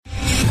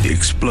The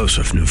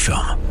explosive new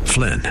film,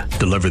 Flynn,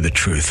 Deliver the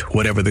Truth,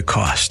 Whatever the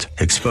Cost,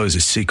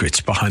 exposes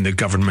secrets behind the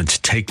government's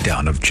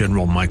takedown of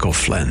General Michael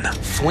Flynn.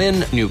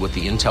 Flynn knew what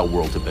the intel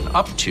world had been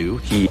up to.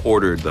 He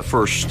ordered the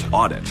first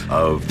audit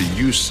of the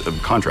use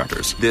of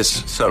contractors.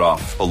 This set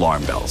off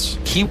alarm bells.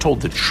 He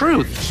told the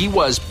truth. He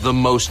was the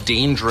most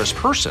dangerous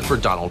person for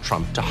Donald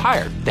Trump to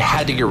hire. They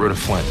had to get rid of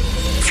Flynn.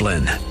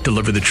 Flynn,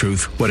 Deliver the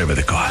Truth, Whatever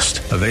the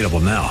Cost. Available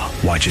now.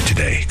 Watch it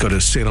today. Go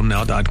to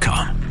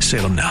salemnow.com.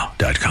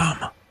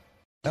 salemnow.com.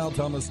 Cal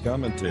Thomas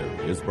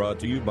Commentary is brought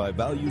to you by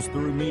Values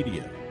Through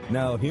Media.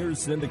 Now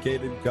here's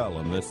syndicated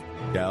columnist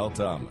Cal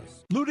Thomas.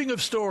 Looting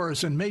of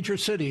stores in major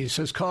cities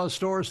has caused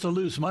stores to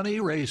lose money,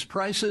 raise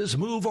prices,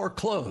 move or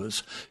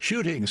close.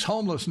 Shootings,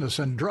 homelessness,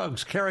 and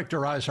drugs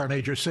characterize our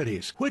major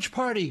cities. Which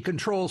party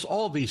controls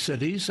all these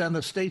cities and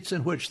the states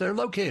in which they're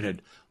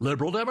located?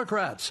 Liberal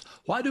Democrats.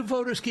 Why do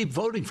voters keep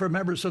voting for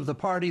members of the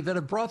party that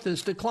have brought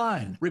this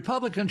decline?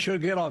 Republicans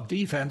should get off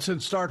defense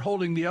and start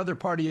holding the other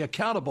party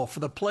accountable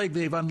for the plague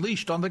they've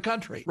unleashed on the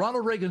country.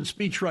 Ronald Reagan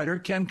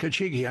speechwriter Ken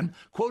Kachigian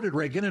quoted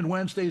Reagan in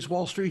Wednesday's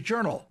Wall Street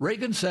Journal.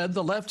 Reagan said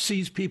the left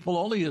sees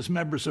people only as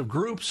members of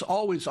groups,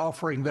 always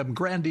offering them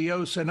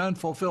grandiose and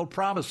unfulfilled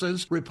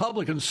promises.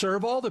 Republicans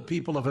serve all the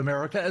people of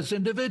America as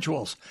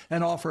individuals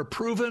and offer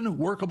proven,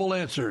 workable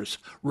answers.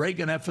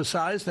 Reagan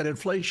emphasized that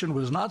inflation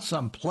was not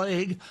some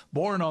plague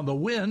born on the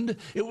wind.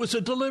 It was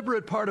a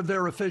deliberate part of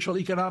their official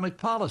economic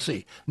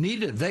policy,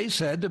 needed, they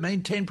said, to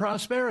maintain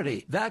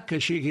prosperity. That,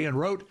 Kashigian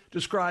wrote,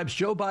 describes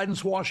Joe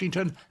Biden's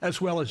Washington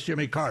as well as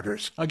Jimmy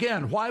Carter's.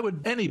 Again, why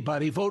would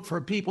anybody vote for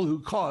people who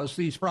cause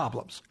these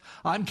problems?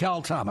 I'm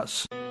Cal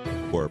Thomas.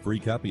 For a free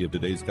copy of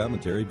today's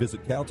commentary,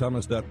 visit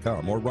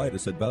calthomas.com or write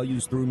us at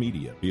Values Through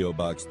Media, P.O.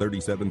 Box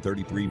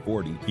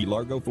 373340, Key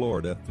Largo,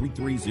 Florida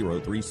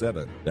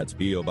 33037. That's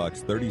P.O.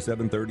 Box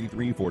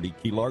 373340,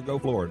 Key Largo,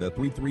 Florida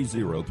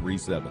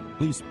 33037.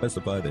 Please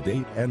specify the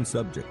date and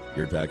subject.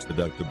 Your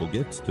tax-deductible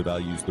gifts to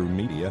Values Through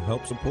Media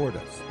help support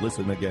us.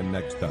 Listen again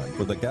next time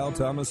for the Cal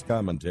Thomas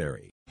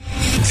Commentary.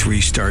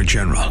 Three-star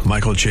General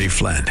Michael J.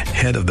 Flynn,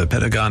 head of the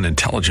Pentagon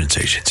Intelligence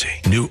Agency,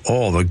 knew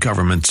all the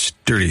government's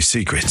dirty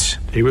secrets.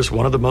 He was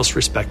one of the most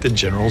respected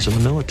generals in the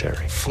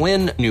military.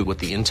 Flynn knew what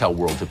the intel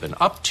world had been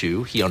up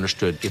to. He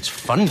understood its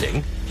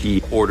funding.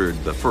 He ordered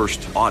the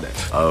first audit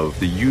of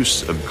the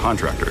use of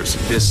contractors.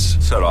 This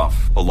set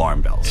off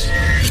alarm bells.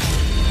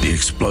 The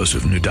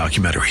explosive new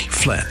documentary,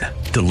 Flynn,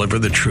 Deliver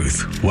the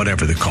Truth,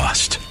 Whatever the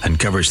Cost,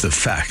 uncovers the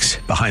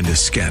facts behind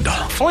this scandal.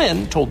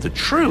 Flynn told the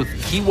truth.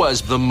 He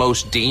was the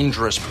most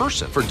dangerous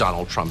person for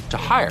Donald Trump to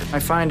hire. I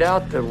find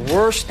out the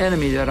worst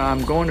enemy that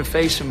I'm going to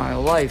face in my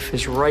life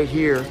is right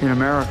here in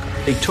America.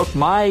 They took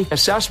my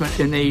assessment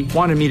and they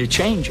wanted me to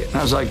change it. And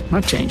I was like, I'm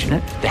not changing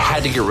it. They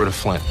had to get rid of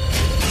Flynn.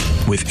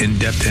 With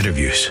in-depth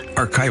interviews,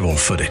 archival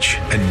footage,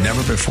 and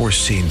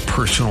never-before-seen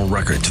personal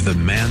records of the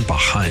man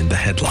behind the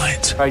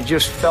headlines. I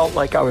just felt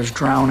like I was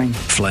drowning.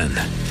 Flynn,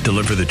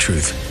 Deliver the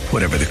Truth,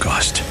 Whatever the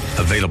Cost.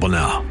 Available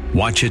now.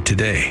 Watch it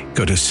today.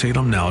 Go to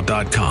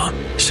salemnow.com.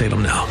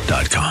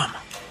 salemnow.com.